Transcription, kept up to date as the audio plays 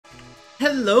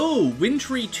Hello,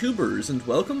 wintry tubers, and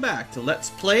welcome back to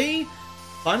Let's Play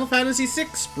Final Fantasy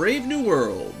VI Brave New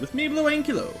World with me,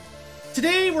 BlueAnkylo.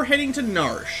 Today we're heading to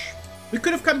Narshe. We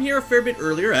could have come here a fair bit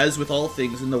earlier, as with all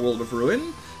things in the World of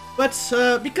Ruin, but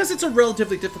because it's a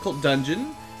relatively difficult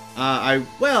dungeon,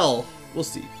 well, we'll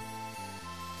see.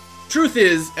 Truth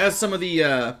is, as some of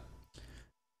the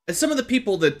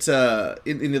people that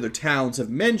in the other towns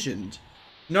have mentioned,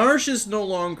 Narshe is no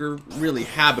longer really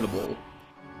habitable,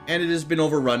 and it has been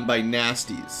overrun by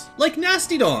nasties, like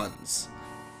Nastydons.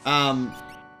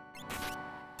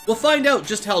 We'll find out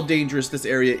just how dangerous this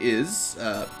area is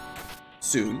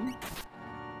soon.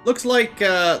 Looks like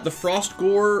the Frost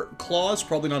Gore Claw is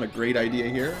probably not a great idea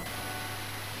here.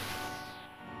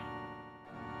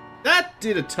 That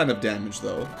did a ton of damage,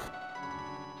 though.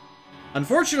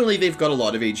 Unfortunately, they've got a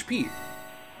lot of HP.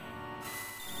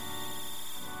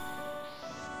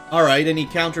 Alright, and he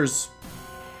counters...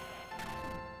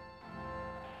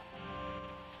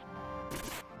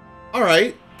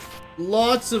 Alright.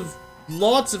 Lots of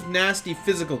nasty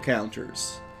physical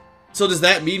counters. So does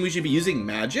that mean we should be using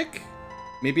magic?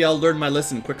 Maybe I'll learn my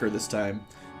lesson quicker this time.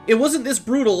 It wasn't this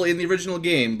brutal in the original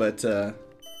game, but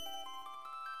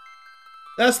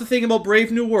that's the thing about Brave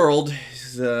New World.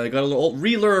 Is, gotta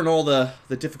relearn all the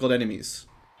difficult enemies.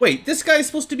 Wait, this guy's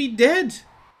supposed to be dead!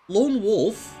 Lone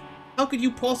Wolf? How could you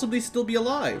possibly still be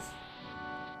alive?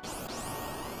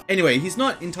 Anyway, he's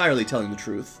not entirely telling the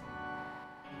truth.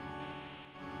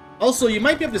 Also, you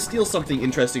might be able to steal something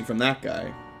interesting from that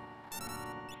guy.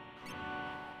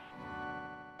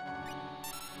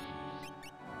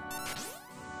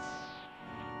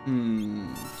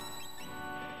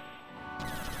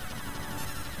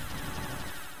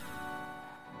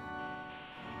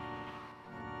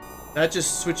 That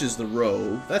just switches the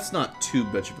row. That's not too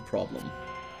much of a problem.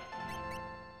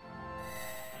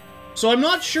 So I'm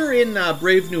not sure in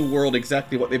Brave New World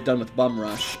exactly what they've done with Bum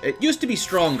Rush. It used to be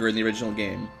stronger in the original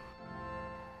game.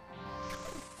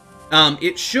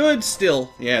 It should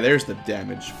still... Yeah, there's the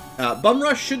damage. Bum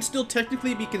Rush should still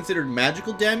technically be considered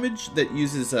magical damage that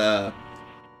uses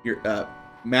your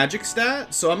magic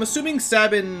stat. So I'm assuming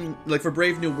Sabin, like for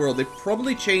Brave New World, they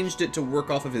probably changed it to work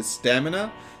off of his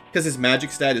stamina because his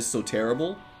magic stat is so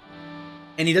terrible.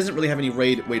 And he doesn't really have any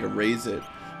way to raise it.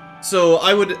 So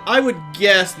I would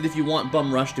guess that if you want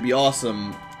Bum Rush to be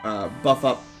awesome, buff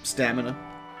up stamina.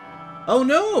 Oh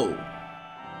no!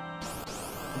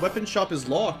 The weapon shop is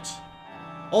locked.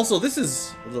 Also, this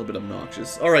is a little bit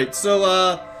obnoxious. Alright,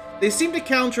 so they seem to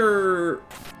counter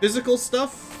physical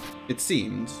stuff, it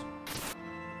seems.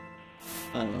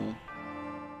 I don't know.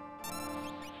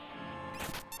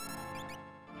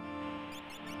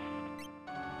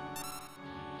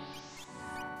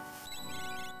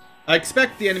 I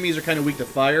expect the enemies are kind of weak to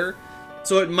fire,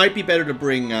 so it might be better to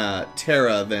bring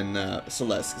Terra than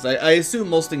Celeste, because I assume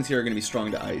most things here are going to be strong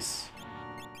to ice.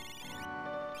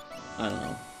 I don't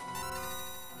know.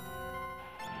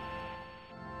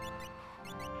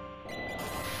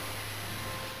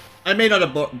 I may not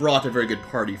have brought a very good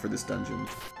party for this dungeon.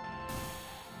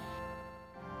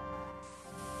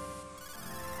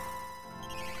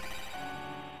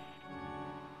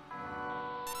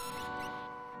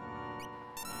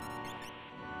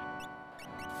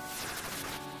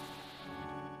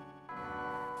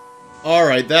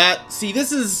 Alright, see,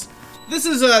 this is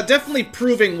definitely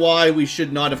proving why we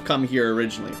should not have come here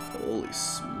originally. Holy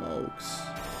smokes.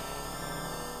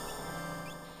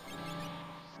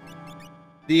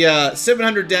 The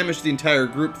 700 damage to the entire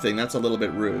group thing, that's a little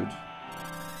bit rude.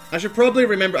 I should probably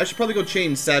go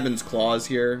change Sabin's claws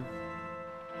here.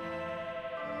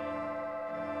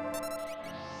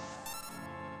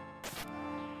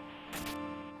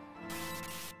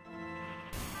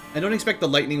 I don't expect the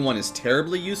lightning one is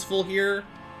terribly useful here.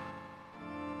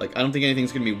 Like, I don't think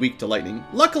anything's going to be weak to lightning.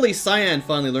 Luckily, Cyan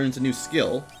finally learns a new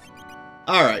skill.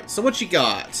 Alright, so what you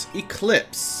got?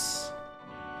 Eclipse.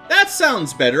 That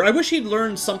sounds better. I wish he'd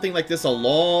learned something like this a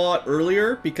lot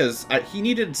earlier, because he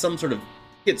needed some sort of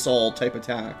hits-all type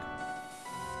attack.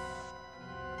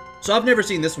 So I've never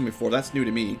seen this one before. That's new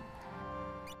to me.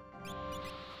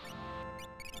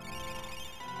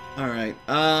 Alright,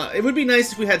 it would be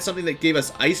nice if we had something that gave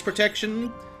us ice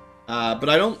protection, but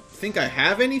I don't think I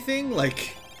have anything,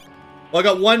 like... Well, I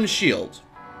got one shield.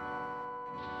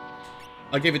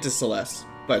 I'll give it to Celeste,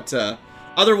 but,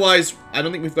 otherwise, I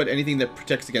don't think we've got anything that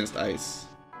protects against ice.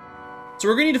 So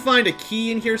we're going to need to find a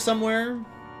key in here somewhere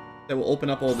that will open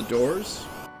up all the doors.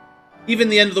 Even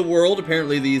the end of the world,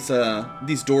 apparently these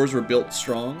doors were built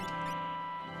strong.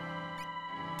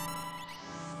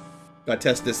 Gotta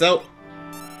test this out.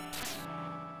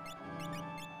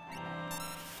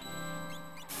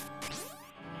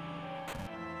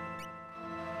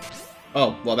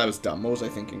 Oh, well, that was dumb. What was I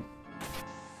thinking?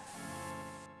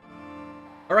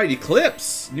 Alright,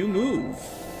 Eclipse. New move.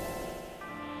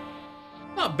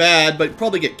 Not bad, but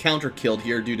probably get counter-killed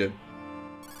here due to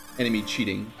enemy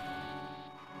cheating.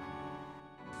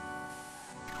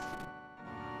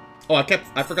 Oh,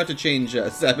 I forgot to change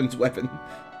Sabin's weapon.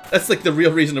 That's like the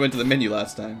real reason I went to the menu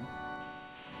last time.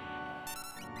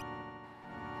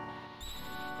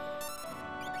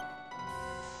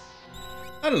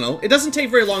 I don't know. It doesn't take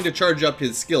very long to charge up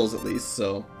his skills, at least,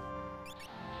 so...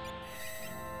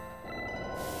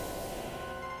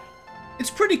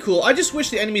 It's pretty cool. I just wish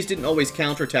the enemies didn't always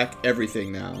counterattack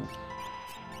everything now.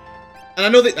 And I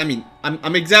know that, I mean,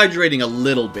 I'm exaggerating a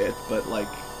little bit, but, like...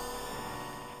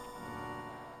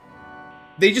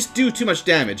 They just do too much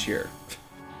damage here.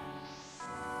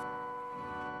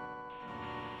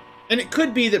 And it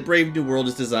could be that Brave New World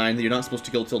is designed that you're not supposed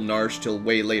to kill till Narshe till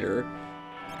way later.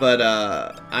 But,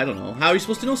 I don't know. How are you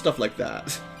supposed to know stuff like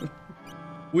that?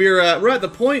 we're at the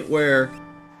point where,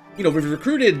 you know, we've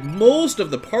recruited most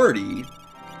of the party.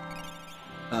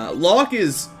 Locke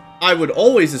is, I would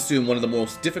always assume, one of the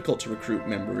most difficult to recruit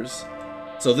members.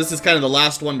 So this is kind of the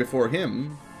last one before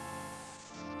him.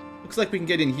 Looks like we can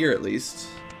get in here at least.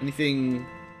 Anything...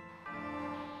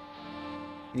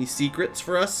 Any secrets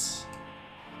for us?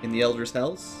 In the Elder's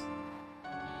house?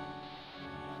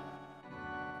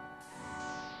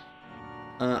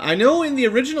 I know in the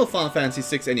original Final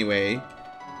Fantasy VI anyway,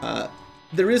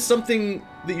 there is something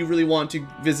that you really want to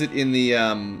visit in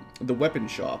the weapon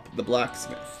shop, the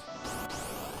blacksmith.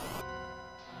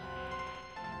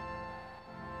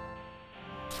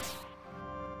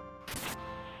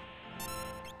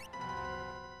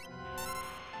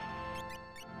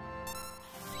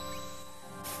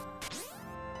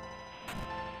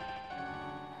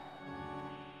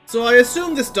 So I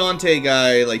assume this Dante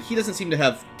guy, like, he doesn't seem to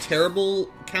have terrible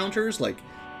counters. Like,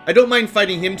 I don't mind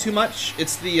fighting him too much.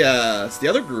 It's the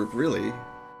other group, really.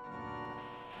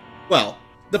 Well,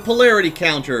 the polarity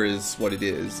counter is what it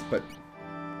is, but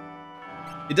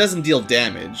it doesn't deal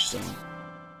damage, so...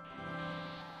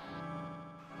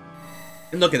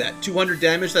 And look at that, 200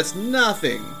 damage, that's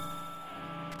nothing!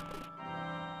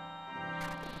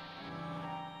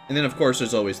 And then, of course,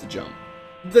 there's always the jump.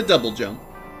 The double jump.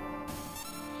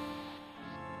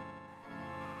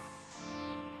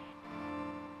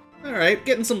 Alright,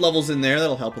 getting some levels in there,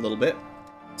 that'll help a little bit.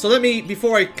 So let me,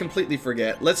 before I completely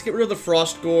forget, let's get rid of the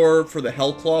Frost Gore for the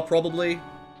Hellclaw, probably.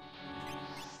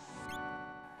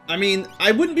 I mean,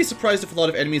 I wouldn't be surprised if a lot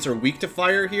of enemies are weak to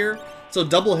fire here, so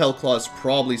double Hellclaw is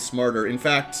probably smarter. In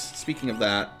fact, speaking of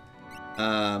that,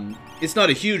 it's not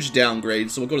a huge downgrade,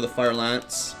 so we'll go to the Fire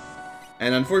Lance.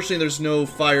 And unfortunately, there's no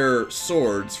Fire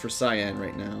Swords for Cyan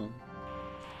right now.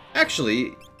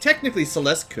 Actually, technically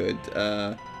Celeste could,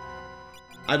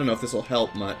 I don't know if this will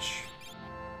help much.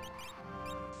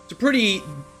 It's a pretty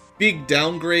big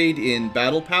downgrade in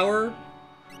battle power.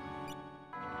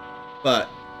 But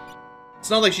it's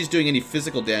not like she's doing any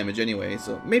physical damage anyway,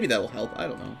 so maybe that'll help. I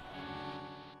don't know.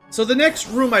 So the next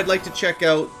room I'd like to check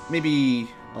out, maybe...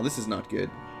 Oh, this is not good.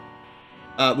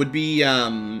 Would be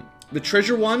the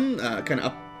treasure one, kind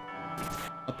of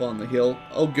up on the hill.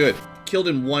 Oh, good. Killed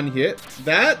in one hit.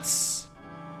 That's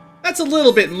a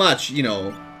little bit much, you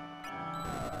know.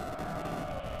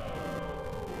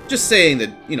 Just saying that,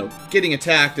 you know, getting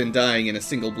attacked and dying in a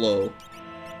single blow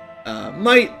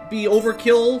might be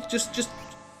overkill. Just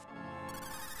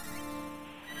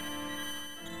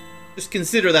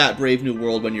consider that, Brave New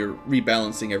World, when you're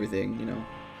rebalancing everything, you know.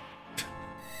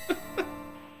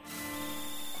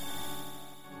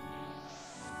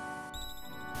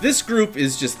 This group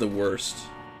is just the worst.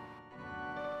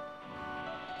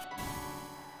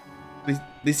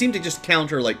 They seem to just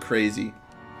counter like crazy.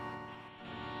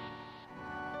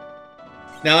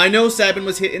 Now, I know Sabin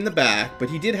was hit in the back, but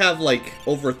he did have, like,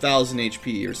 over 1,000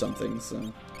 HP or something,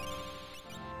 so...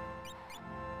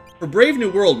 For Brave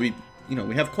New World, we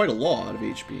have quite a lot of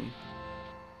HP.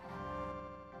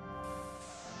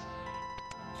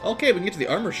 Okay, we can get to the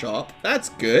armor shop. That's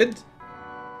good.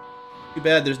 Too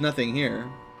bad there's nothing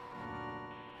here.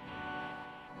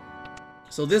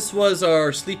 So this was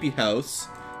our sleepy house.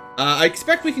 I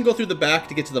expect we can go through the back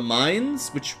to get to the mines,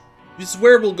 which is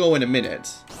where we'll go in a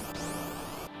minute.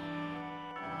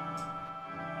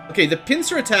 Okay, the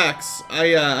pincer attacks,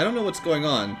 I don't know what's going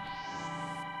on.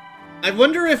 I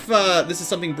wonder if this is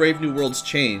something Brave New World's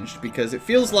changed, because it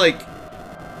feels like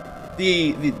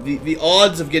the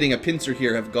odds of getting a pincer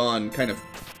here have gone kind of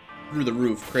through the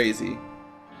roof crazy.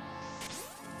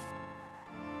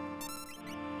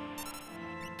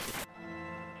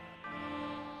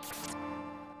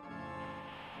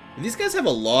 These guys have a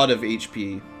lot of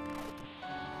HP.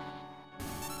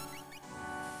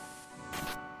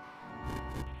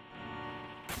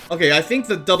 Okay, I think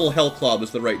the double Hell Claw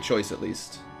was the right choice, at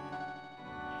least.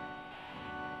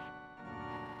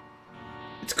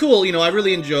 It's cool, you know, I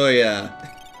really enjoy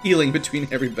healing between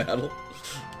every battle.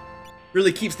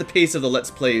 Really keeps the pace of the Let's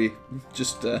Play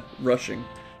just rushing.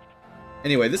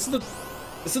 Anyway, this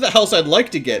is the house I'd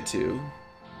like to get to.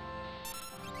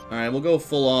 Alright, we'll go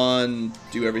full on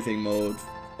do everything mode.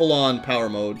 Full on power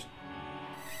mode.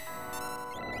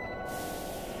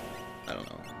 I don't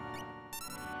know.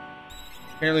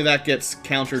 Apparently that gets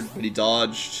countered, but he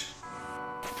dodged.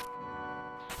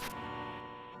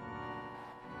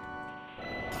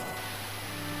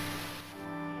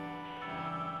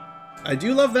 I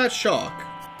do love that shock.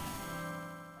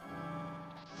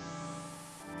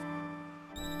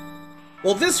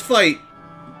 Well, this fight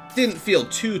didn't feel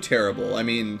too terrible. I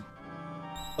mean,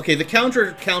 okay, the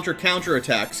counter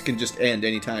attacks can just end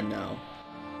anytime now.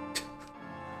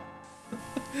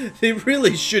 They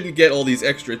really shouldn't get all these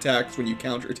extra attacks when you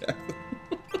counterattack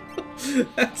them.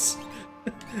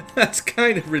 That's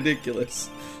kind of ridiculous.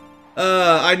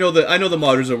 I know the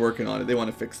modders are working on it. They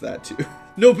want to fix that too.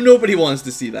 Nobody wants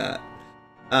to see that.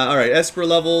 Alright, Esper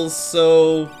levels,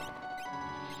 so...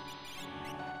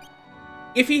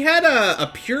 If he had a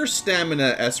pure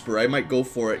stamina Esper, I might go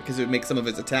for it, because it would make some of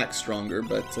his attacks stronger,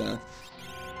 but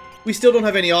we still don't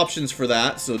have any options for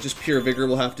that, so just pure vigor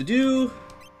we'll have to do.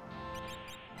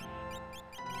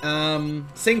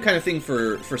 Same kind of thing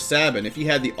for Sabin. If he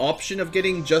had the option of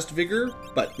getting just vigor,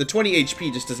 but the 20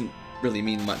 HP just doesn't really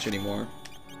mean much anymore.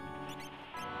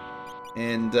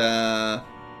 And,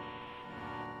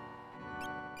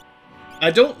 I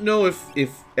don't know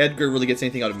if Edgar really gets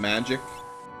anything out of magic.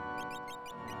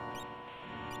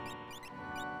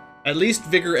 At least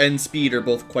vigor and speed are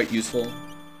both quite useful.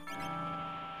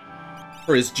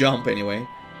 For his jump, anyway.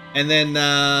 And then,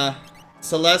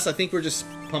 Celeste, I think we're just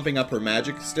pumping up her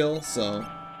magic still, so...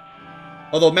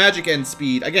 Although magic and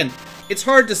speed, again, it's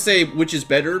hard to say which is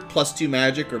better, +2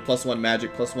 magic or +1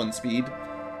 magic, +1 speed.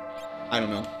 I don't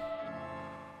know.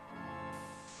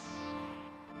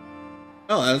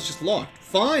 Oh, that was just locked.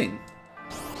 Fine.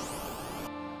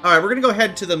 Alright, we're gonna go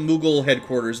head to the Moogle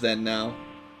headquarters then now.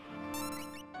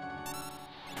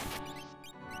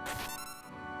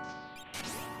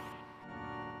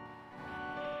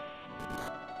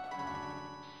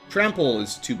 Trample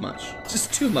is too much.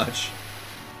 Just too much.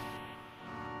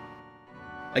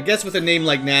 I guess with a name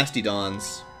like Nasty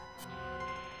Dons,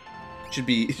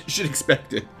 should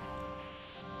expect it.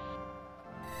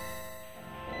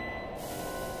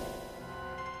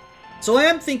 So I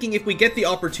am thinking if we get the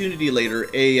opportunity later,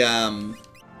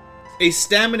 a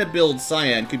stamina build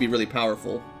Cyan could be really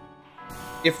powerful.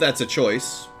 If that's a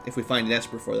choice. If we find an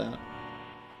Esper for that.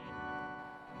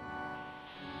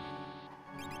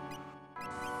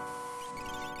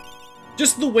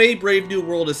 Just the way Brave New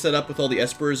World is set up with all the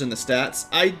Espers and the stats,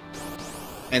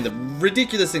 and the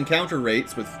ridiculous encounter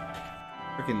rates with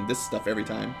freaking this stuff every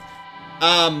time.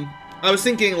 I was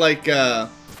thinking like,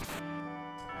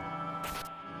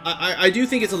 I do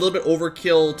think it's a little bit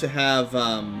overkill to have,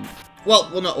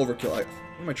 well, not overkill, what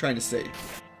am I trying to say?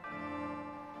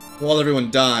 While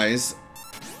everyone dies.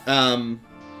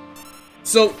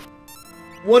 So,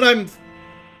 what I'm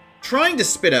trying to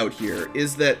spit out here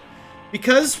is that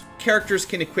because characters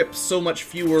can equip so much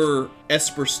fewer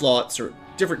Esper slots, or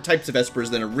different types of Espers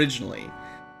than originally,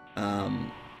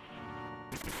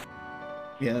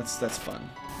 yeah, that's fun.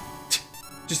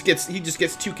 He just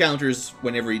gets 2 counters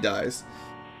whenever he dies.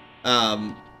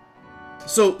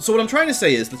 So what I'm trying to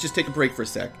say is, let's just take a break for a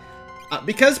sec.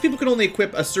 Because people can only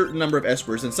equip a certain number of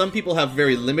Espers, and some people have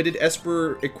very limited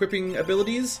Esper equipping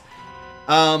abilities,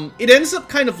 it ends up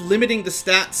kind of limiting the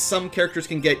stats some characters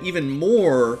can get even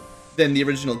more than the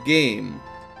original game.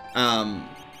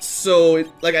 So,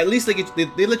 like, at least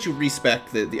they let you respec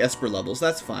the Esper levels,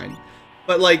 that's fine.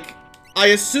 But, like, I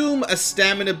assume a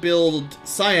stamina build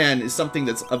Cyan is something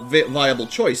that's a viable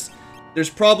choice. There's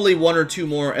probably 1 or 2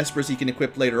 more Espers he can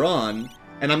equip later on,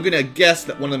 and I'm gonna guess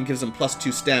that one of them gives him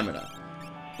 +2 stamina.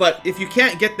 But if you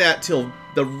can't get that till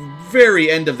the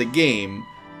very end of the game,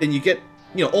 then you get,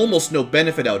 you know, almost no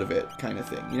benefit out of it, kind of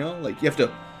thing, you know? Like, you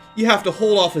have to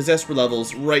hold off his Esper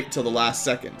levels right till the last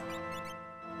second.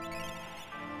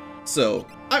 So,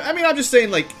 I mean, I'm just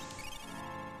saying, like,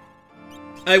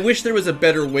 I wish there was a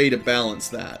better way to balance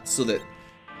that, so that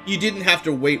you didn't have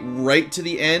to wait right to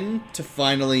the end to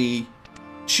finally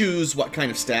choose what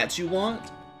kind of stats you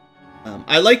want.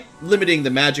 I like limiting the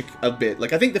magic a bit.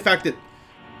 Like, I think the fact that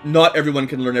not everyone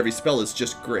can learn every spell is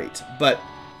just great, but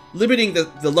limiting the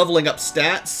leveling up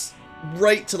stats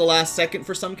right to the last second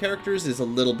for some characters is a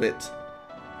little bit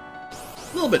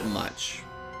much.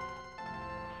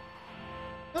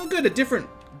 Oh good, a different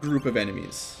group of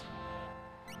enemies.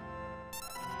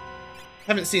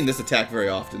 Haven't seen this attack very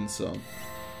often, so...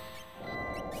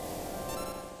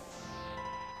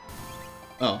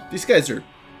 Oh, these guys are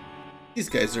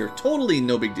totally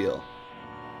no big deal.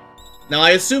 Now,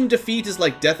 I assume defeat is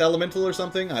like Death Elemental or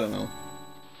something? I don't know.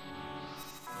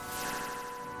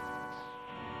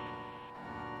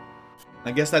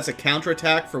 I guess that's a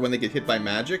counterattack for when they get hit by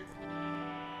magic.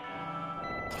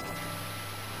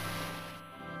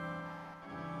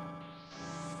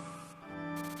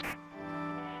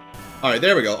 Alright,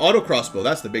 there we go. Auto crossbow,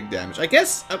 that's the big damage. I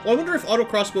guess, I wonder if auto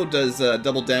crossbow does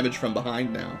double damage from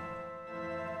behind now.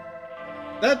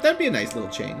 That'd be a nice little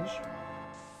change.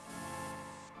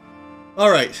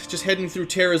 Alright, just heading through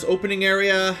Terra's opening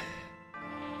area.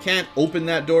 Can't open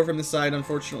that door from the side,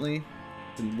 unfortunately.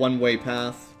 It's a one-way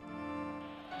path.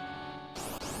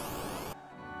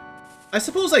 I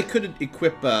suppose I could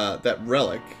equip that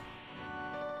relic.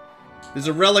 There's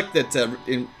a relic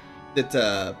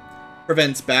that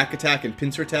prevents back attack and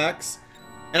pincer attacks,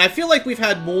 and I feel like we've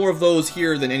had more of those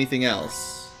here than anything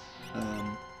else.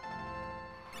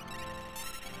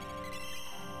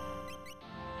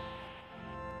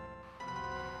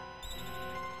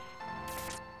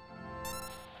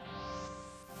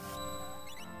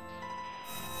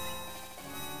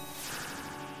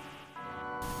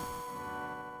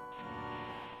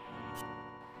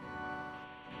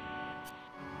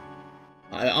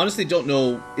 I honestly don't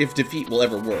know if defeat will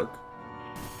ever work.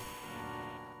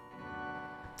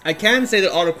 I can say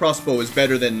that auto crossbow is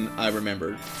better than I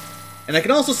remembered. And I can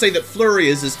also say that flurry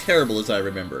is as terrible as I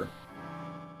remember.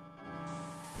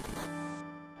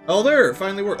 Oh, there, it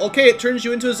finally worked. Okay, it turns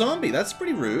you into a zombie. That's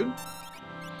pretty rude.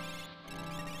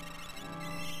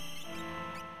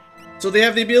 So they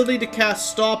have the ability to cast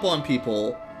stop on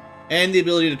people, and the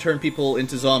ability to turn people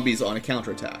into zombies on a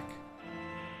counterattack.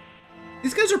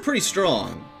 These guys are pretty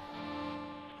strong.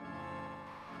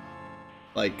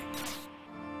 Like,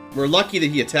 we're lucky that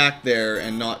he attacked there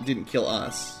and didn't kill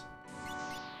us.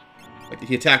 Like,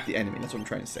 he attacked the enemy, that's what I'm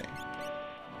trying to say.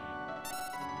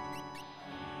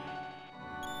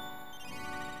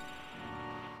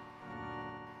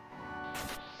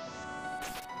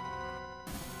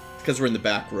 Because we're in the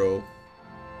back row.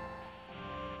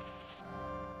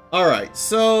 Alright,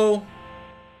 so...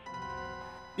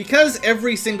 because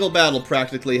every single battle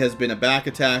practically has been a back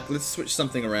attack, let's switch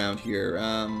something around here.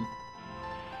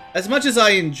 As much as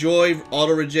I enjoy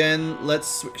auto regen,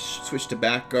 let's switch to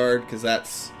back guard, because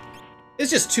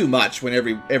it's just too much when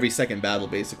every second battle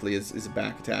basically is a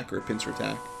back attack or a pincer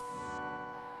attack.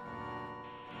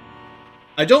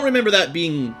 I don't remember that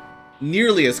being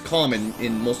nearly as common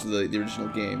in most of the original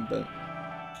game, but...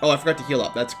 oh, I forgot to heal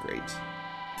up, that's great.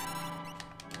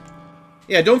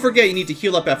 Yeah, don't forget you need to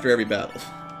heal up after every battle.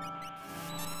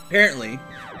 Apparently,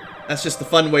 that's just the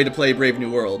fun way to play Brave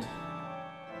New World.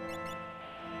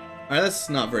 Alright, that's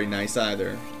not very nice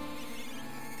either.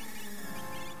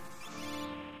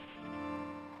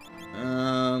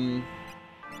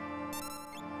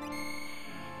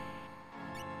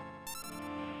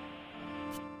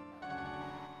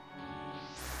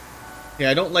 Yeah,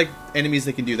 I don't like enemies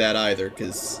that can do that either,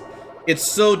 because it's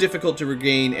so difficult to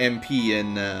regain MP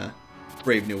in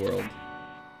Brave New World.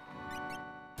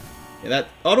 Yeah, that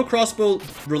auto crossbow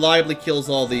reliably kills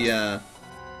all the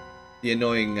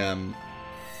annoying,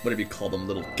 whatever you call them,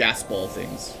 little gas ball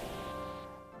things.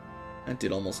 That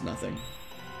did almost nothing.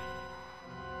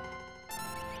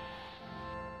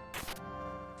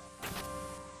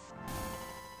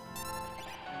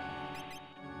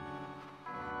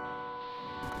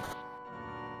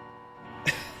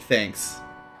 Thanks.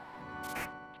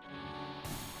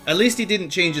 At least he didn't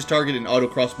change his target and auto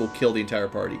crossbow kill the entire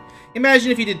party. Imagine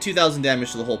if he did 2,000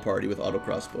 damage to the whole party with auto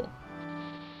crossbow.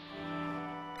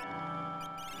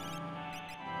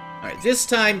 Alright, this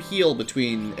time heal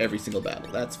between every single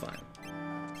battle. That's fine.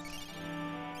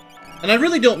 And I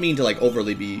really don't mean to like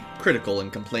overly be critical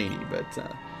and complainy, but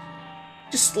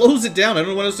just slows it down. I don't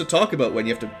know what else to talk about when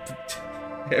you have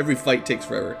to... every fight takes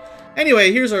forever.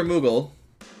 Anyway, here's our Moogle.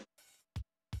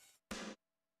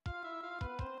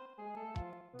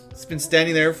 It's been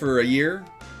standing there for a year.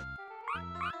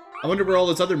 I wonder where all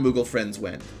his other Moogle friends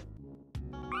went.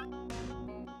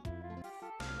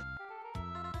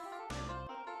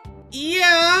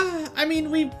 Yeah, I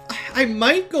mean, I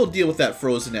might go deal with that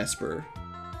frozen Esper.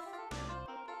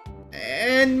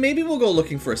 And maybe we'll go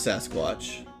looking for a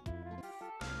Sasquatch.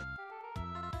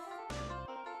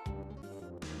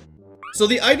 So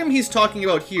the item he's talking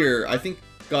about here, I think,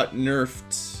 got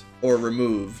nerfed or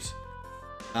removed.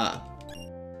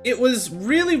 It was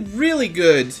really, really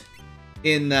good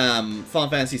in Final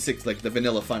Fantasy VI, like the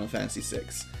vanilla Final Fantasy VI.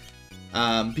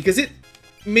 because it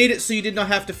made it so you did not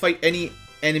have to fight any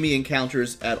enemy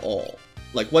encounters at all.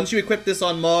 Like, once you equip this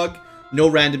on Mog, no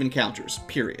random encounters,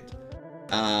 period.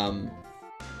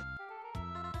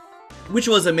 Which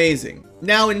was amazing.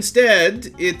 Now,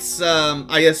 instead, it's,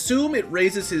 I assume it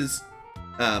raises his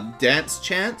dance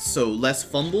chance, so less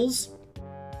fumbles.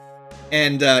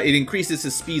 And it increases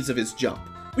his speeds of his jump,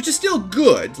 which is still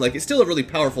good. Like, it's still a really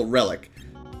powerful relic.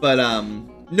 But,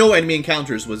 no enemy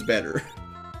encounters was better.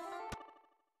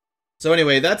 So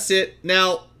anyway, that's it.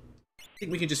 Now, I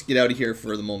think we can just get out of here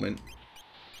for the moment.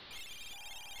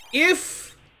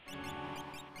 If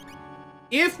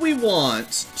we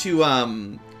want to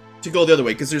go the other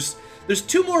way, because there's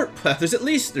two more, there's at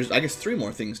least, I guess 3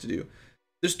 more things to do.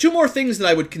 There's 2 more things that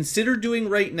I would consider doing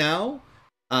right now,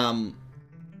 in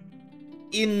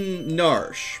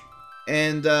Narshe.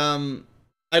 And,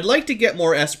 I'd like to get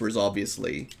more espers,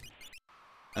 obviously.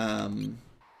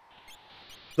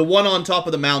 The one on top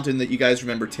of the mountain that you guys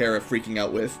remember Terra freaking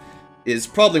out with is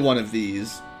probably one of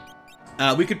these.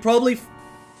 We could probably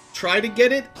try to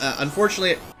get it.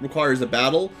 Unfortunately, it requires a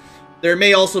battle. There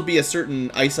may also be a certain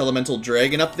ice elemental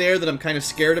dragon up there that I'm kind of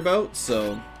scared about,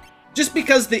 so... Just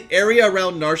because the area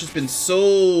around Narshe has been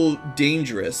so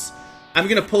dangerous, I'm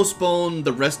going to postpone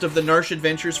the rest of the Narshe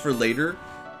adventures for later.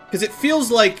 Because it feels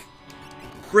like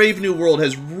Brave New World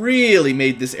has really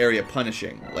made this area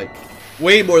punishing. Like,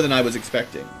 way more than I was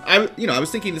expecting. I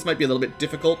was thinking this might be a little bit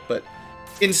difficult, but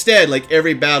instead, like,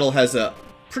 every battle has a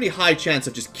pretty high chance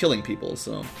of just killing people,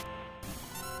 so...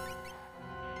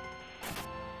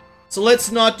 So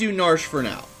let's not do Narshe for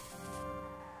now.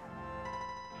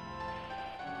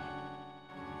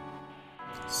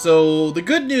 So the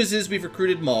good news is we've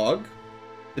recruited Mog.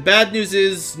 The bad news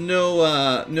is no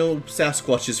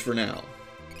Sasquatches for now.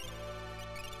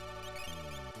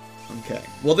 Okay.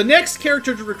 Well, the next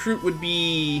character to recruit would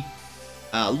be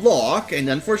Locke, and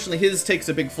unfortunately his takes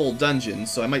a big full dungeon,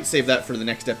 so I might save that for the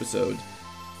next episode.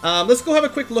 Let's go have a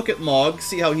quick look at Mog,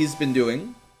 see how he's been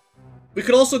doing. We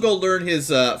could also go learn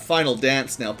his final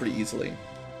dance now pretty easily.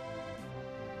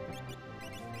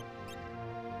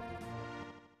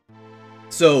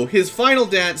 So, his final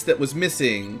dance that was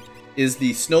missing is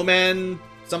the snowman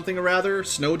something or rather,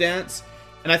 snow dance.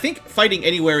 And I think fighting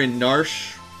anywhere in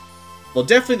Narshe, well,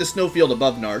 definitely the snowfield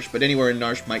above Narshe, but anywhere in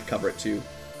Narshe might cover it too.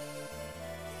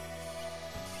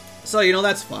 So, you know,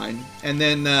 that's fine. And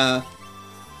then,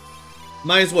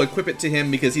 might as well equip it to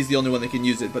him because he's the only one that can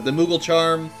use it. But the Moogle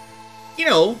Charm, you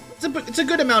know, it's a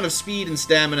good amount of speed and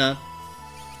stamina.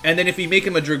 And then if we make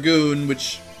him a Dragoon,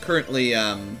 which currently,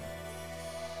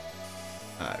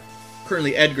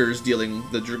 currently Edgar's dealing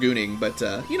the Dragooning, but,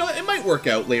 you know, it might work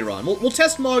out later on. We'll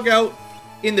test Mog out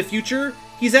in the future.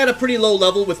 He's at a pretty low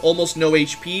level with almost no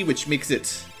HP, which makes it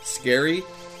scary.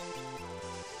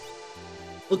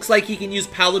 Looks like he can use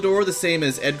Palador the same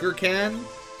as Edgar can.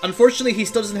 Unfortunately, he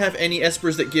still doesn't have any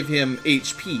espers that give him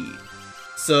HP.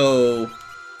 So,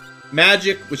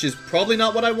 magic, which is probably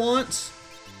not what I want.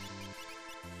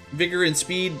 Vigor and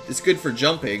speed is good for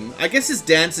jumping. I guess his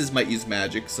dances might use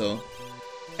magic, so...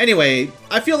 Anyway,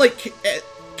 I feel like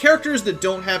characters that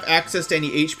don't have access to any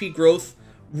HP growth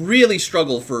really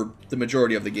struggle for the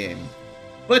majority of the game.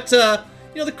 But, you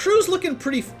know, the crew's looking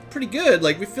pretty good.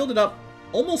 Like, we filled it up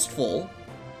almost full.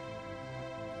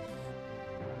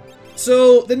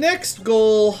 So, the next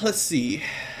goal, let's see.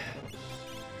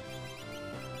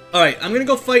 Alright, I'm gonna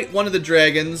go fight one of the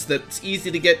dragons that's easy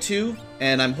to get to,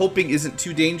 and I'm hoping isn't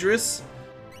too dangerous.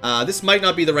 This might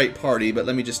not be the right party, but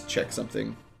let me just check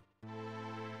something.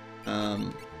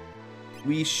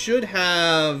 We should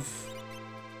have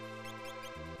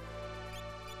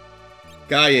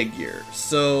Gaia gear.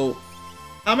 So,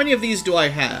 how many of these do I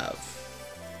have?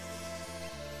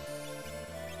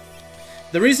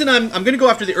 The reason I'm going to go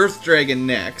after the Earth Dragon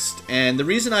next, and the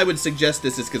reason I would suggest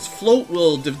this is because Float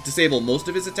will disable most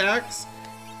of his attacks,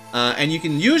 and you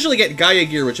can usually get Gaia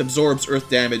gear, which absorbs Earth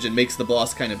damage and makes the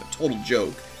boss kind of a total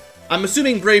joke. I'm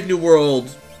assuming Brave New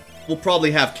World will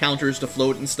probably have counters to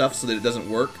Float and stuff so that it doesn't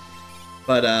work,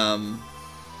 but I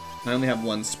only have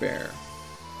one spare.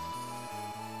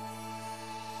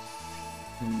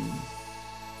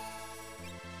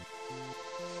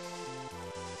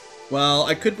 Well,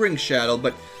 I could bring Shadow,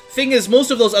 but thing is,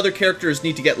 most of those other characters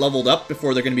need to get leveled up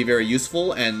before they're going to be very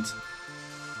useful, and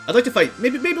I'd like to fight...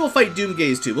 Maybe we'll fight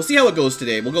Doomgaze too. We'll see how it goes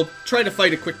today. We'll go try to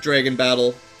fight a quick dragon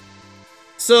battle.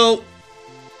 So,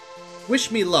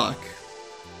 wish me luck.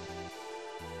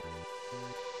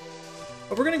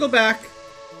 But we're going to go back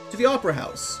to the Opera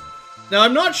House. Now,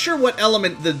 I'm not sure what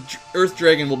element the Earth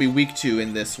Dragon will be weak to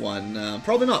in this one.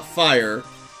 Probably not fire.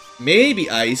 Maybe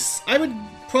ice. I would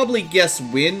probably guess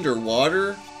wind or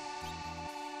water.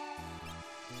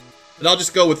 But I'll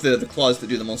just go with the claws that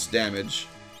do the most damage.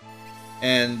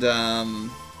 And,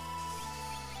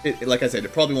 like I said,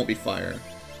 it probably won't be fire.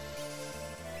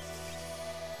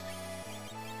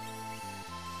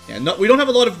 Yeah, no, we don't have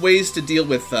a lot of ways to deal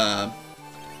with, to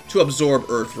absorb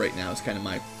Earth right now. It's kind of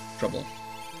my trouble.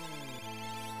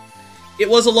 It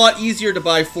was a lot easier to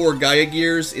buy 4 Gaia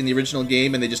Gears in the original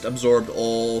game, and they just absorbed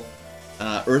all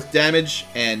Earth damage.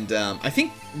 And I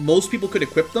think most people could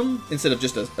equip them instead of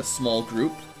just a small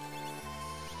group.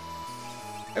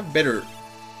 I have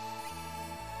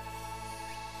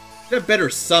better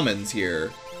summons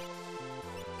here.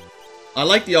 I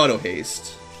like the auto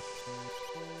haste.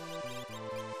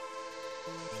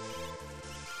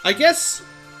 I guess,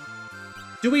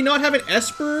 do we not have an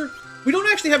Esper? We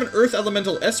don't actually have an Earth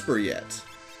Elemental Esper yet.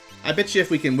 I bet you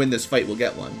if we can win this fight, we'll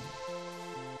get one.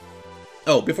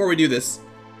 Oh, before we do this,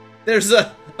 there's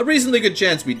a reasonably good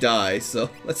chance we die, so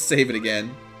let's save it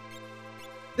again.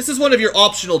 This is one of your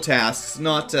optional tasks,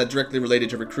 not directly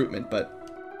related to recruitment, but,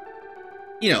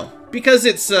 you know, because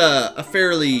it's a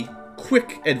fairly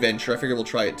quick adventure, I figure we'll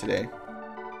try it today.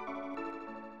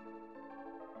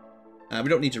 We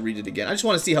don't need to read it again. I just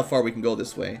want to see how far we can go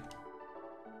this way.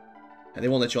 And they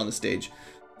won't let you on the stage.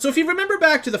 So if you remember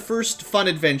back to the first fun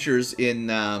adventures in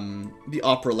the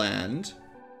Opera Land,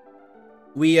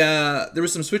 there were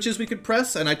some switches we could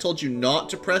press, and I told you not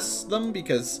to press them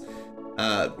because,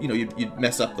 you know, you'd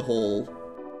mess up the whole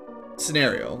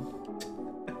scenario.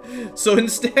 So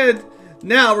instead,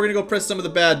 now we're going to go press some of the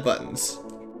bad buttons.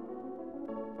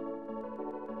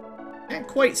 Can't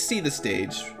quite see the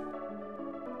stage.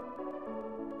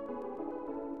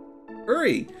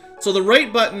 Hurry! So the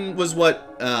right button was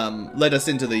what led us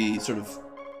into the sort of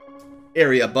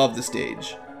area above the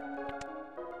stage.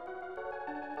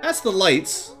 That's the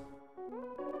lights.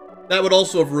 That would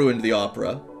also have ruined the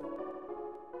opera.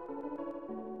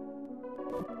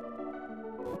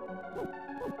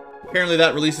 Apparently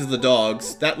that releases the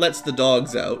dogs. That lets the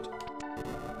dogs out.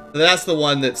 That's the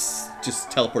one that's just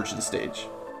teleports to the stage.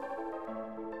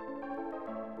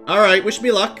 Alright, wish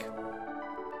me luck.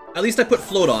 At least I put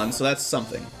float on, so that's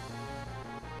something.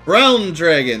 Brown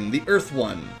Dragon, the Earth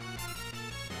one.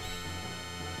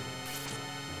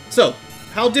 So,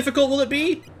 how difficult will it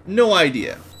be? No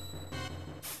idea.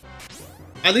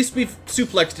 At least we've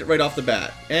suplexed it right off the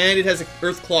bat. And it has an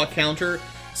Earth Claw counter.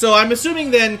 So I'm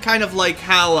assuming then, kind of like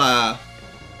how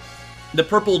the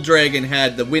Purple Dragon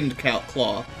had the Wind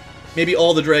Claw. Maybe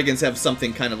all the dragons have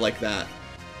something kind of like that.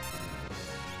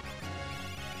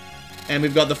 And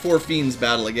we've got the 4 Fiends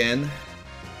battle again.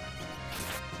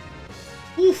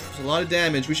 Oof, a lot of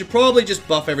damage. We should probably just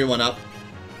buff everyone up.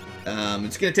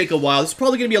 It's going to take a while. This is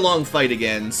probably going to be a long fight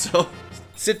again, so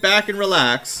sit back and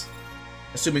relax.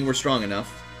 Assuming we're strong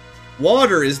enough.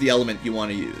 Water is the element you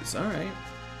want to use. Alright.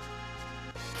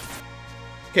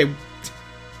 Okay.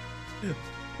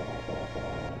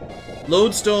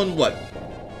 Lodestone, what?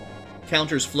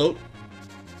 Counters float?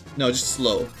 No, just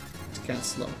slow. Just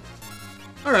cast slow.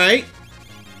 Alright.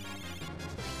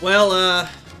 Well,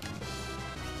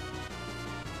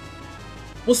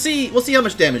 we'll see how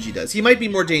much damage he does. He might be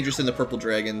more dangerous than the Purple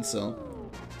Dragon, so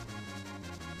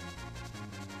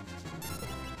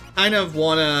kind of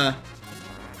wanna...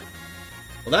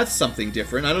 Well, that's something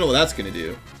different. I don't know what that's gonna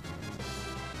do.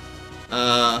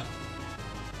 A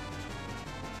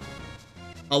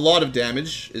lot of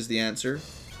damage is the answer.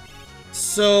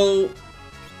 So...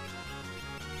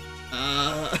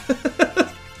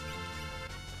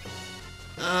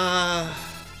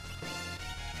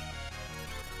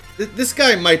 This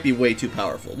guy might be way too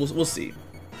powerful. We'll see.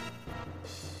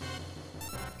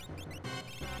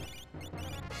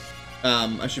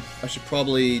 I should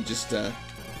probably just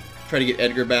try to get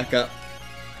Edgar back up.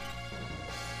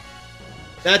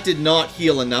 That did not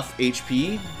heal enough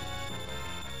HP.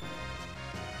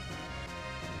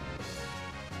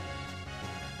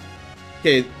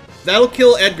 Okay, that'll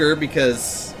kill Edgar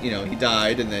because, you know, he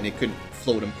died and then he couldn't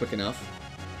float him quick enough.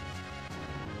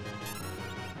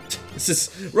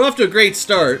 We're off to a great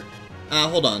start.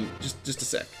 Hold on, just a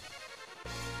sec.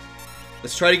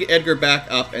 Let's try to get Edgar back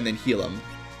up and then heal him.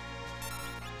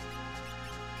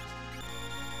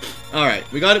 All right,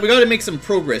 we got to make some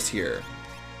progress here.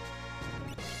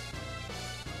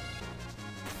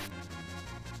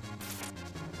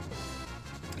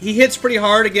 He hits pretty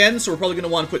hard again, so we're probably going to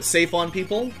want to put safe on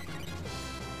people.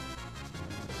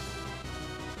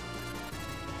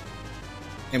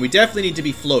 And we definitely need to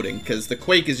be floating, because the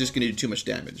Quake is just going to do too much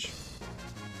damage.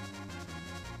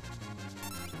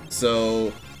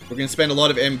 So, we're going to spend a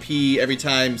lot of MP every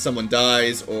time someone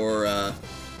dies, or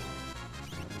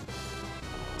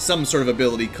some sort of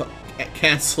ability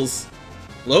cancels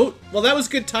Float? Well, that was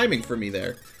good timing for me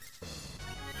there.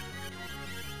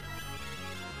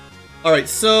 Alright,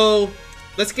 so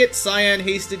let's get Cyan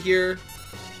hasted here.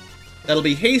 That'll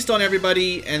be haste on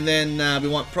everybody, and then we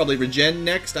want probably regen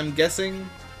next, I'm guessing.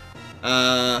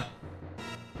 Not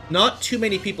too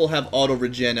many people have auto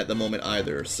regen at the moment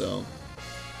either, so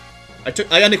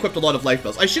I unequipped a lot of life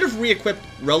bells. I should have re-equipped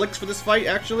relics for this fight,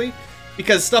 actually,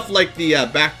 because stuff like the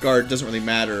back guard doesn't really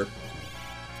matter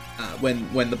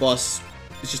when the boss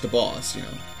is just a boss, you know.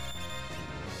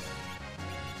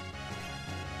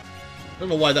 I don't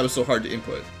know why that was so hard to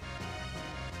input.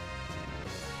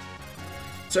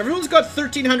 So everyone's got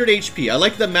 1300 HP. I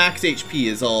like the max HP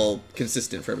is all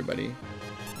consistent for everybody.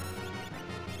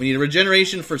 We need a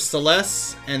regeneration for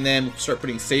Celeste, and then we'll start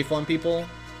putting safe on people.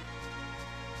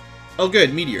 Oh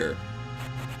good, Meteor.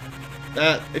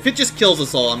 If it just kills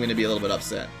us all, I'm going to be a little bit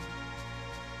upset.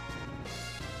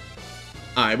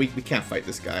 Alright, we can't fight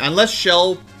this guy. Unless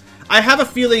Shell... I have a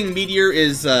feeling Meteor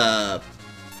is,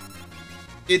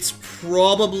 it's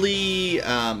probably,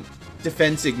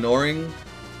 defense ignoring.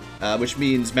 Which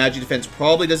means magic defense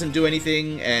probably doesn't do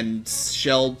anything, and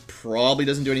Shell probably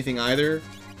doesn't do anything either.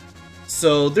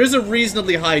 So there's a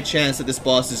reasonably high chance that this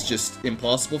boss is just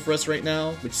impossible for us right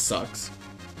now, which sucks.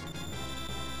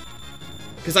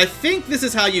 Because I think this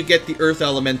is how you get the Earth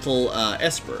Elemental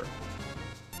Esper.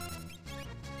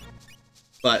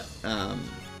 But, I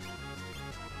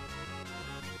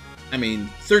mean,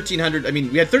 1300, I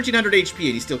mean, we had 1300 HP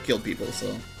and he still killed people,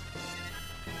 so...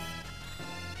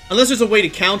 Unless there's a way to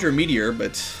counter Meteor,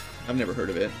 but I've never heard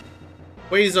of it.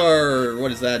 Quasar, what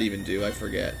does that even do? I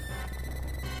forget.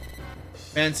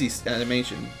 Fancy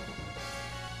animation.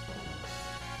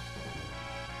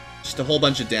 Just a whole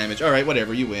bunch of damage. Alright,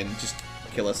 whatever, you win. Just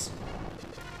kill us.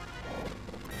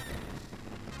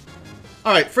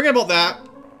 Alright, forget about that.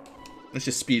 Let's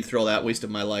just speed through all that, waste of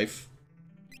my life.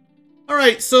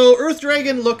 Alright, so Earth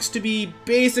Dragon looks to be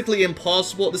basically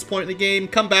impossible at this point in the game.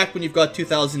 Come back when you've got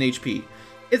 2000 HP.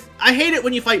 I hate it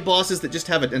when you fight bosses that just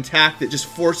have an attack that just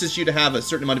forces you to have a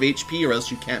certain amount of HP or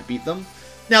else you can't beat them.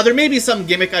 Now, there may be some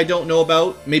gimmick I don't know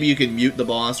about. Maybe you can mute the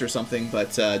boss or something,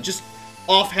 but just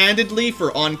offhandedly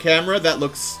for on-camera, that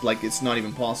looks like it's not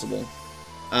even possible.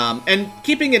 And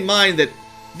keeping in mind that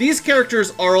these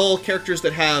characters are all characters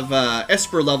that have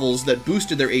Esper levels that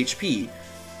boosted their HP.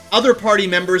 Other party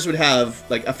members would have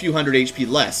like a few hundred HP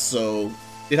less, so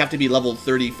they'd have to be level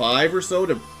 35 or so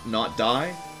to not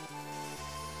die.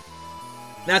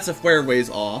 That's a fair ways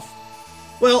off.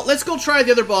 Well, let's go try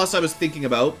the other boss I was thinking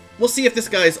about. We'll see if this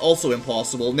guy is also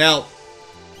impossible. Now,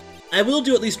 I will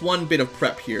do at least one bit of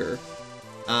prep here.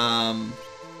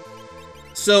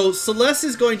 So, Celeste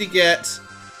is going to get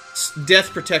death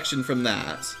protection from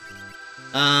that.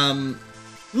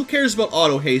 Who cares about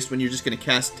auto haste when you're just going to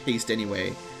cast haste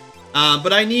anyway?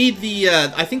 But I need the,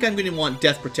 I think I'm going to want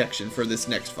death protection for this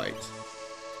next fight.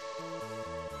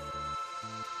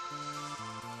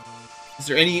 Is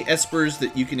there any Espers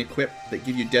that you can equip that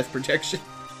give you death protection?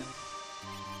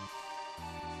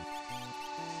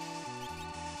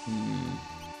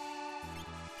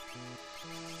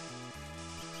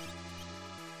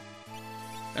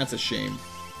 That's a shame.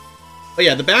 Oh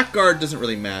yeah, the back guard doesn't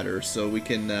really matter, so we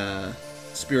can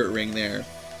Spirit Ring there.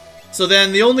 So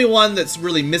then the only one that's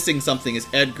really missing something is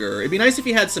Edgar. It'd be nice if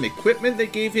he had some equipment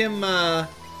that gave him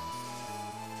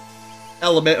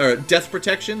element or death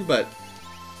protection, but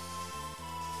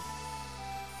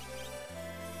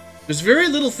there's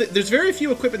very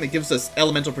few equipment that gives us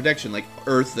elemental protection, like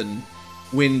earth and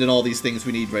wind and all these things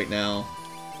we need right now.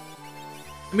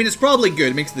 I mean, it's probably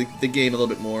good. It makes the game a little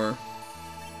bit more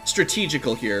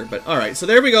strategical here, but alright. So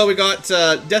there we go. We got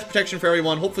death protection for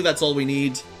everyone. Hopefully that's all we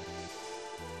need.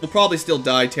 We'll probably still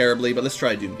die terribly, but let's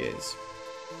try Doomgaze.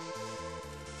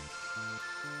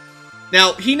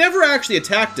 Now, he never actually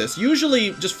attacked us.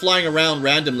 Usually, just flying around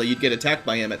randomly, you'd get attacked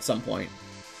by him at some point.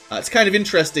 It's kind of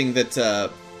interesting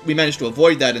that we managed to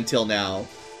avoid that until now.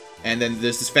 And then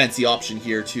there's this fancy option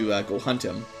here to go hunt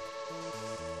him.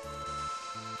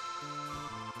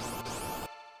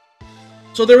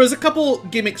 So there was a couple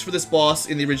gimmicks for this boss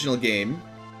in the original game.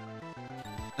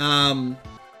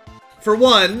 For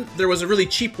one, there was a really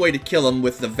cheap way to kill him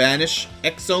with the Vanish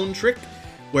X-Zone trick,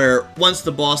 where once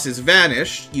the boss is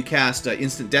vanished, you cast an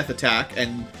instant death attack,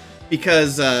 and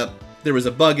because there was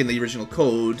a bug in the original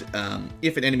code,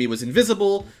 if an enemy was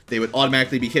invisible, they would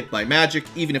automatically be hit by magic,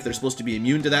 even if they're supposed to be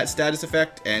immune to that status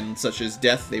effect, and such as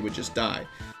death, they would just die.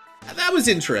 That was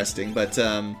interesting, but,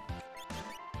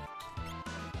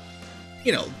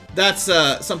 you know, that's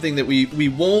something that we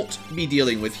won't be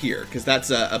dealing with here, because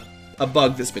that's a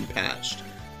bug that's been patched.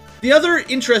 The other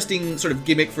interesting sort of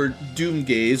gimmick for Doom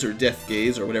Gaze, or Death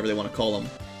Gaze, or whatever they want to call him.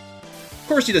 Of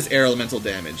course he does air elemental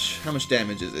damage. How much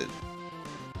damage is it?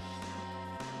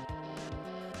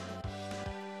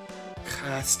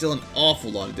 God, still an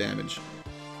awful lot of damage.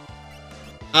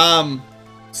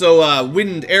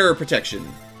 Wind air protection.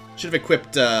 Should have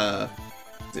equipped, is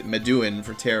it Meduin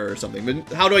for terror or something.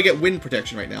 But how do I get wind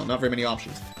protection right now? Not very many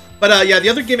options. But yeah, the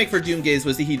other gimmick for Doom Gaze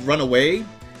was that he'd run away.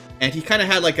 And he kind of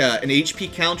had like an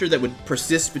HP counter that would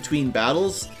persist between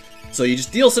battles. So you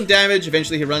just deal some damage,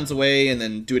 eventually he runs away, and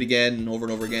then do it again and over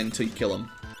again until you kill him.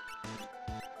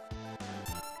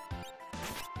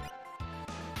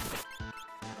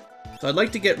 So I'd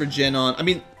like to get Regen on. I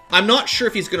mean, I'm not sure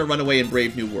if he's going to run away in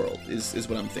Brave New World, is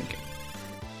what I'm thinking.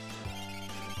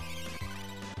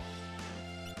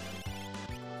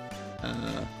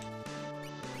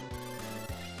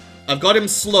 I've got him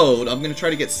slowed. I'm going to try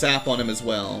to get Sap on him as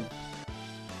well.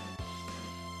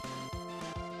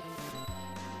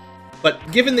 But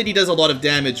given that he does a lot of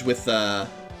damage with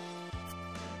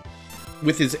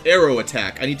his arrow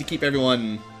attack, I need to keep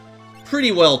everyone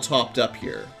pretty well topped up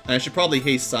here. And I should probably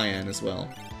haste Cyan as well.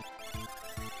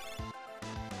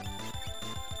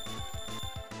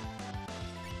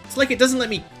 It's like it doesn't let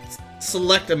me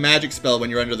select a magic spell when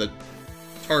you're under the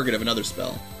target of another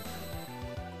spell.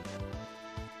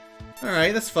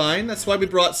 Alright, that's fine. That's why we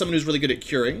brought someone who's really good at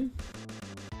curing.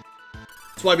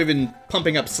 That's why we've been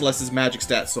pumping up Celeste's magic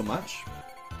stats so much.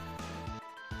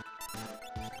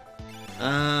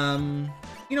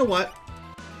 You know what?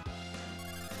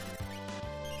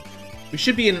 We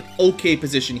should be in an okay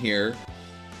position here.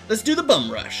 Let's do the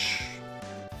Bum Rush.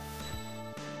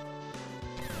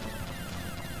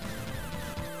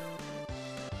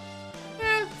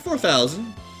 Eh,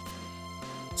 4,000.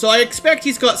 So I expect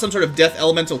he's got some sort of Death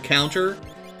Elemental counter,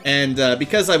 and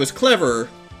because I was clever,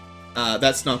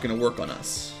 that's not going to work on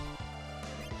us.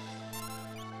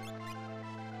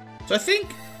 So I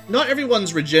think not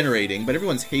everyone's regenerating, but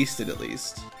everyone's hasted at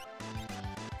least.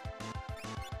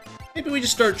 Maybe we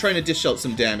just start trying to dish out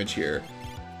some damage here.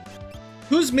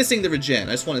 Who's missing the regen?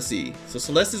 I just want to see. So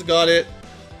Celeste has got it.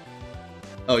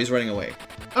 Oh, he's running away.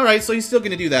 Alright, so he's still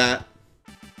going to do that.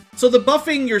 So the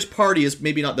buffing your party is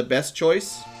maybe not the best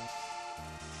choice.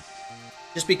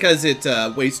 Just because it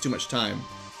wastes too much time.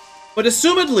 But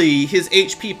assumedly, his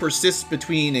HP persists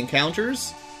between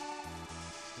encounters.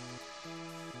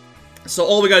 So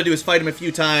all we gotta do is fight him a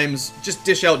few times, just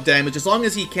dish out damage. As long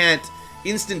as he can't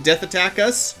instant death attack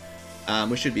us,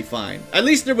 we should be fine. At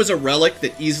least there was a relic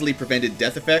that easily prevented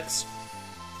death effects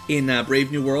in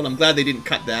Brave New World. I'm glad they didn't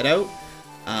cut that out.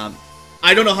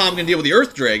 I don't know how I'm gonna deal with the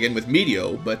Earth Dragon with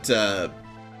Meteo, but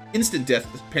instant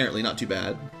death is apparently not too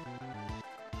bad.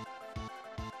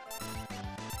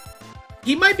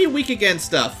 He might be weak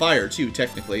against fire, too,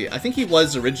 technically. I think he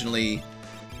was originally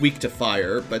weak to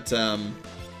fire, but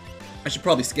I should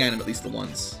probably scan him at least the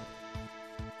once.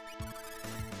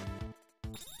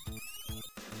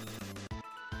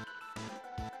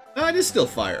 It is still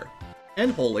fire.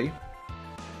 And holy.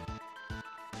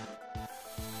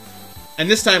 And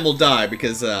this time we'll die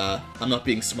because I'm not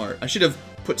being smart. I should have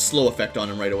put slow effect on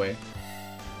him right away.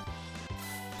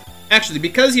 Actually,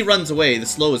 because he runs away, the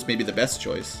slow is maybe the best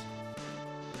choice.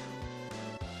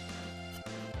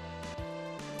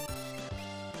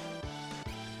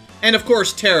 And of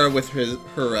course, Terra with her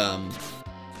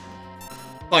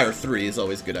Fire 3 is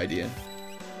always a good idea.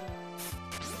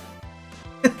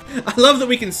 I love that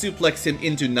we can suplex him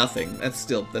into nothing. That's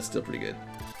still pretty good.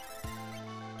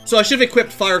 So I should have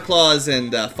equipped Fire Claws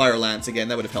and Fire Lance again.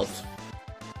 That would have helped.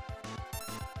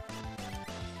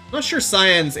 Not sure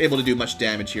Cyan's able to do much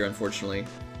damage here, unfortunately.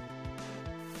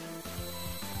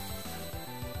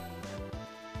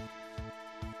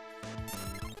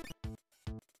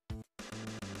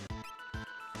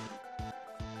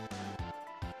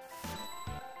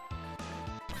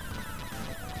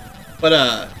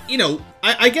 But, you know,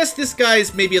 I guess this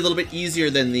guy's maybe a little bit easier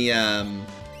than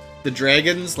the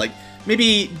dragons. Like,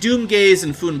 maybe Doomgaze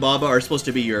and Funbaba are supposed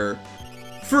to be your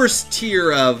first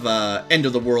tier of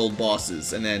end-of-the-world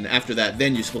bosses. And then after that,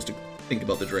 then you're supposed to think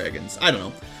about the dragons. I don't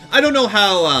know. I don't know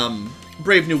how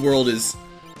Brave New World is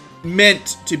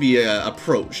meant to be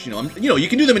approached. You know, you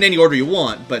can do them in any order you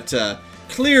want, but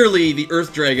clearly the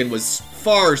Earth Dragon was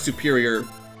far superior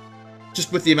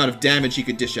just with the amount of damage he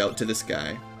could dish out to this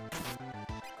guy.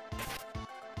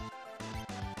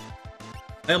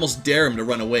 I almost dare him to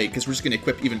run away, because we're just going to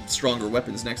equip even stronger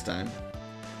weapons next time.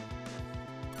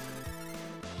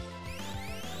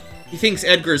 He thinks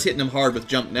Edgar's hitting him hard with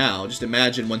Jump now. Just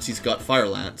imagine once he's got Fire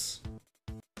Lance.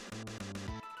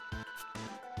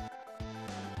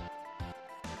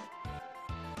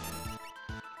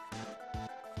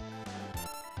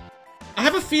 I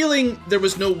have a feeling there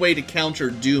was no way to counter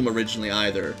Doom originally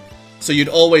either. So you'd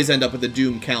always end up with a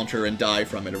Doom counter and die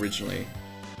from it originally.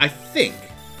 I think.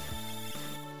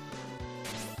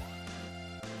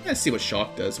 Let's see what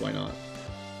Shock does, why not?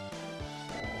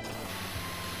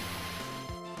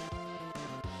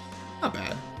 Not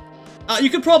bad. You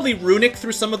could probably Runic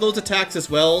through some of those attacks as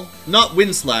well. Not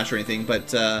Wind Slash or anything,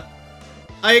 but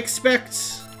I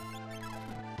expect...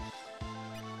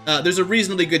 there's a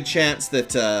reasonably good chance that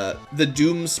the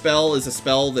Doom spell is a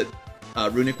spell that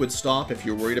Runic would stop if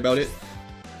you're worried about it.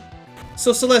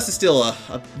 So Celeste is still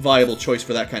a viable choice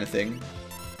for that kind of thing.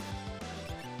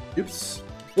 Oops.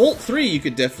 Bolt 3 you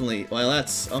could definitely... Well,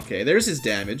 that's... Okay, there's his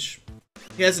damage.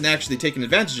 He hasn't actually taken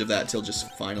advantage of that till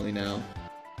just finally now.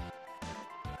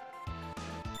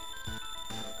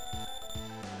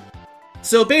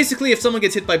 So basically, if someone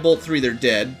gets hit by Bolt 3, they're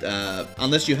dead.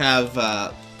 Unless you have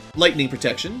lightning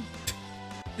protection.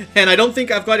 And I don't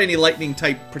think I've got any lightning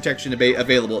type protection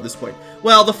available at this point.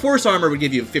 Well, the Force Armor would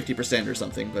give you 50% or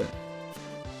something, but...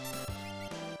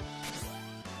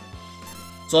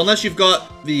 So unless you've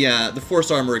got the Force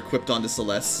Armor equipped onto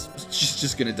Celeste, she's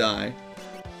just gonna die.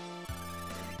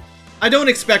 I don't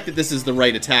expect that this is the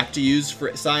right attack to use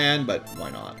for Cyan, but why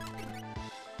not?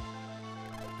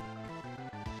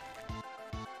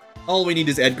 All we need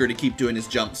is Edgar to keep doing his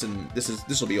jumps, and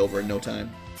this will be over in no time.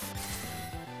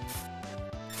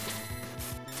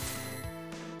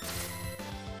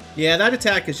 Yeah, that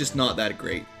attack is just not that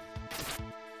great.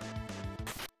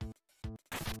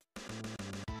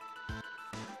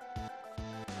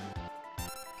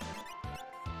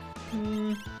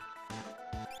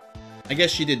 I guess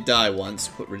she did die once.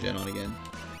 Put Regen on again.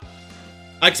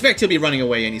 I expect he'll be running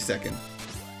away any second.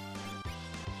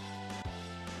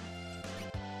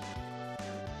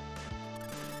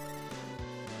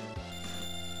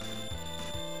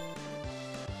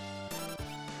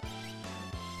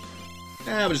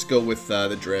 We'll just go with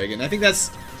the Dragon. I think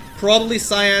that's probably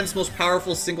Cyan's most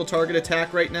powerful single target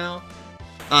attack right now.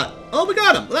 Oh, we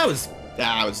got him! That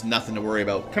was nothing to worry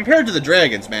about. Compared to the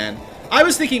Dragons, man. I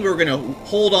was thinking we were going to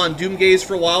hold on Doomgaze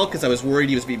for a while because I was worried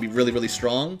he was going to be really, really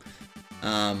strong.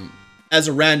 As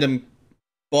a random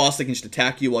boss that can just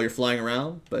attack you while you're flying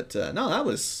around. But no, that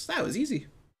was easy.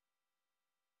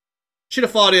 Should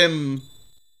have fought him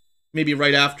maybe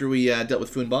right after we dealt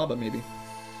with Funbaba, maybe.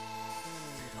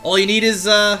 All you need is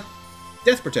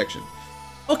death protection.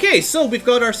 Okay, so we've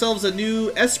got ourselves a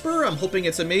new Esper. I'm hoping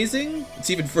it's amazing.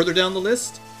 It's even further down the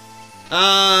list.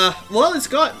 Well, it's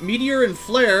got Meteor and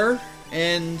Flare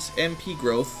and MP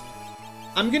growth.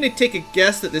 I'm gonna take a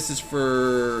guess that this is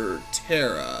for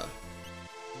Terra.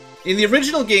 In the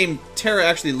original game, Terra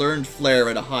actually learned Flare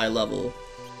at a high level.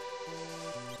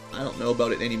 I don't know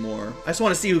about it anymore. I just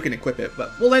want to see who can equip it,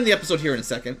 but we'll end the episode here in a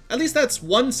second. At least that's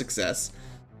one success.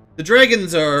 The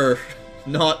Dragons are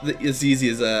not as easy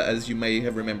as you may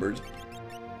have remembered.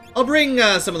 I'll bring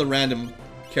some of the random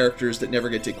characters that never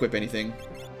get to equip anything.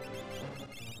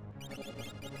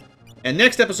 And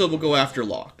next episode we'll go after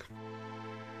Locke.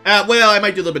 Well, I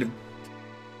might do a little bit of...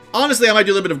 Honestly, I might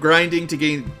do a little bit of grinding to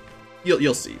gain...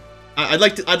 You'll see.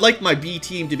 I'd like my B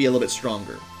team to be a little bit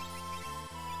stronger.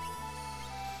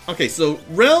 Okay, so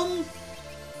Realm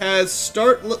has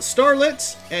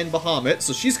Starlet and Bahamut,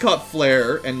 so she's got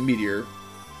Flare and Meteor.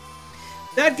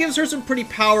 That gives her some pretty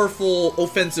powerful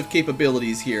offensive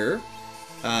capabilities here,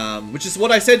 which is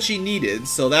what I said she needed.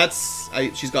 So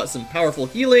she's got some powerful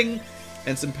healing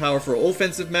and some powerful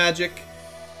offensive magic.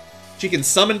 She can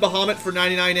summon Bahamut for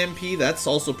 99 MP. That's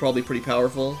also probably pretty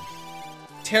powerful.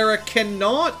 Terra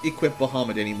cannot equip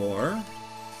Bahamut anymore.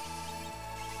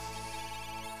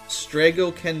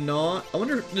 Strago cannot. I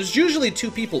wonder, there's usually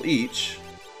 2 people each.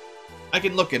 I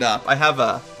can look it up. I have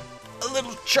a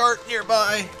little chart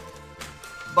nearby.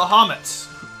 Bahamut.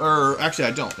 Or, actually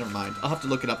I don't, never mind. I'll have to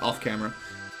look it up off camera.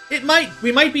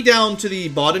 We might be down to the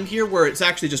bottom here where it's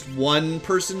actually just 1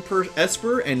 person per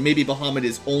Esper, and maybe Bahamut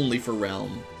is only for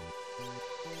Realm.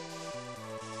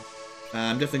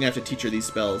 I'm definitely gonna have to teach her these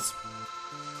spells.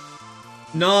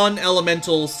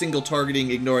 Non-elemental, single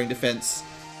targeting, ignoring defense.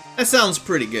 That sounds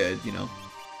pretty good, you know.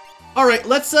 Alright,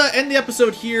 let's end the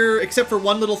episode here, except for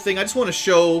one little thing. I just want to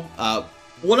show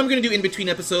what I'm going to do in between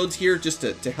episodes here, just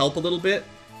to help a little bit.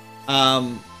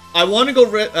 I want to go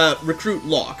recruit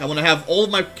Locke. I want to have all of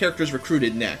my characters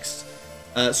recruited next.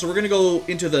 So we're going to go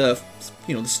into the,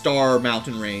 the Star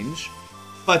Mountain range.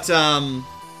 But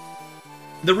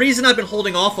the reason I've been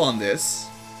holding off on this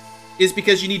is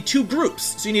because you need 2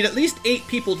 groups. So you need at least 8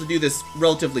 people to do this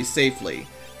relatively safely.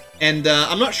 And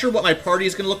I'm not sure what my party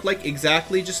is going to look like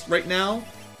exactly just right now,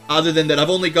 other than that I've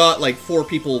only got like 4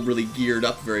 people really geared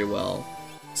up very well.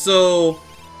 So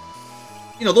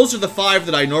you know, those are the 5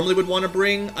 that I normally would want to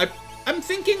bring. I'm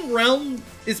thinking Realm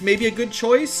is maybe a good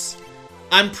choice.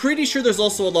 I'm pretty sure there's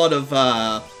also a lot of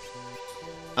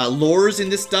lores in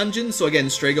this dungeon, so again,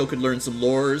 Strago could learn some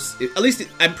lores. At least,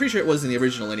 I'm pretty sure it was in the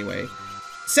original anyway.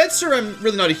 Setzer, I'm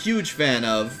really not a huge fan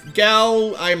of.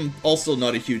 Gao, I'm also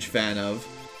not a huge fan of.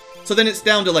 So then it's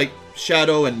down to, like,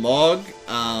 Shadow and Mog.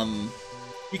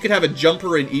 You could have a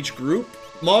jumper in each group.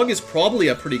 Mog is probably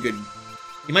a pretty good...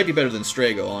 He might be better than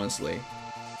Strago, honestly.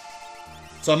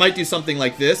 So I might do something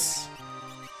like this.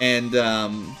 And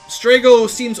Strago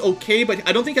seems okay, but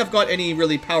I don't think I've got any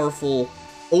really powerful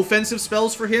offensive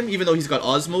spells for him, even though he's got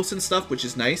Osmos and stuff, which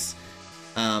is nice.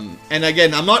 And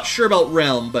again, I'm not sure about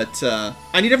Realm, but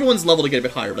I need everyone's level to get a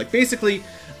bit higher. Like, basically,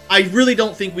 I really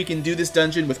don't think we can do this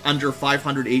dungeon with under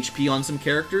 500 HP on some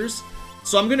characters.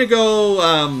 So I'm going to go...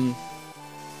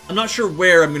 I'm not sure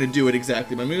where I'm going to do it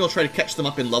exactly, but I'm going to try to catch them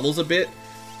up in levels a bit.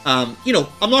 You know,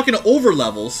 I'm not going to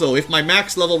over-level, so if my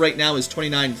max level right now is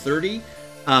 29, 30,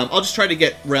 I'll just try to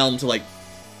get Realm to, like,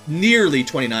 nearly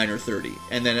 29 or 30,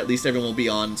 and then at least everyone will be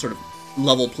on sort of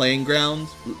level playing ground,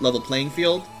 level playing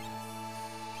field.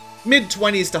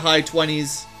 Mid-20s to high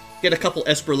 20s, get a couple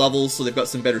Esper levels so they've got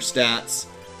some better stats,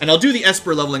 and I'll do the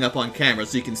Esper leveling up on camera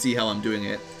so you can see how I'm doing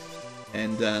it,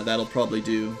 and that'll probably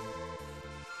do...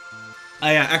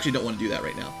 I actually don't want to do that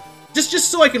right now. Just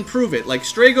so I can prove it. Like,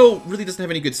 Strago really doesn't have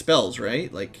any good spells,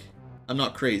 right? Like, I'm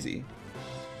not crazy.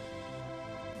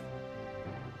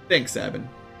 Thanks, Sabin.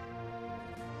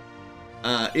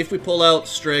 If we pull out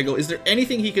Strago, is there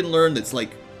anything he can learn that's,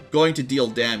 like, going to deal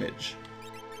damage?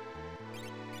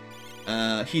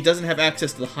 He doesn't have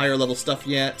access to the higher level stuff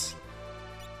yet.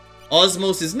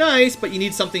 Osmos is nice, but you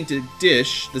need something to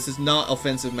dish. This is not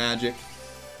offensive magic.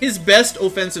 His best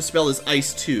offensive spell is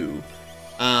Ice 2.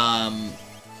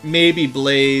 Maybe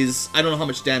Blaze. I don't know how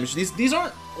much damage. These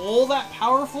aren't all that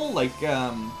powerful. Like,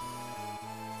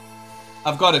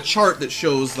 I've got a chart that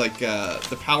shows, like,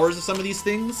 the powers of some of these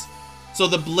things. So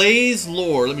the Blaze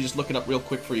lore, let me just look it up real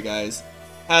quick for you guys,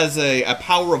 has a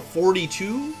power of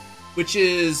 42, which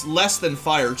is less than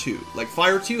Fire 2. Like,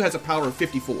 Fire 2 has a power of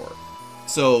 54.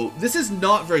 So this is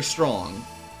not very strong.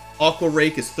 Aqua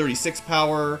Rake is 36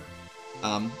 power.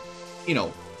 You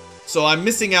know, so I'm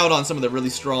missing out on some of the really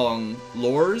strong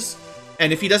lores.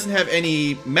 And if he doesn't have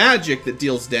any magic that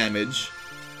deals damage,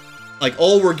 like,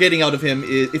 all we're getting out of him,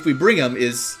 is, if we bring him,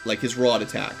 is, like, his rod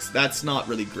attacks. That's not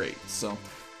really great. So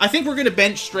I think we're going to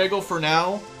bench Strago for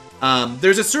now.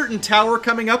 There's a certain tower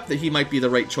coming up that he might be the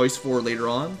right choice for later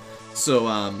on. So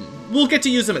we'll get to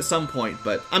use him at some point,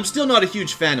 but I'm still not a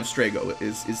huge fan of Strago,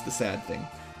 is the sad thing.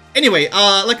 Anyway,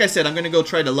 like I said, I'm going to go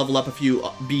try to level up a few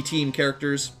B-team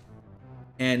characters.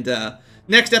 And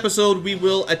next episode, we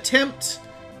will attempt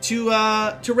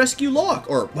to rescue Locke.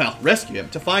 Or, well, rescue him,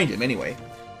 to find him anyway.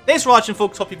 Thanks for watching,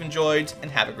 folks. Hope you've enjoyed, and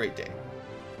have a great day.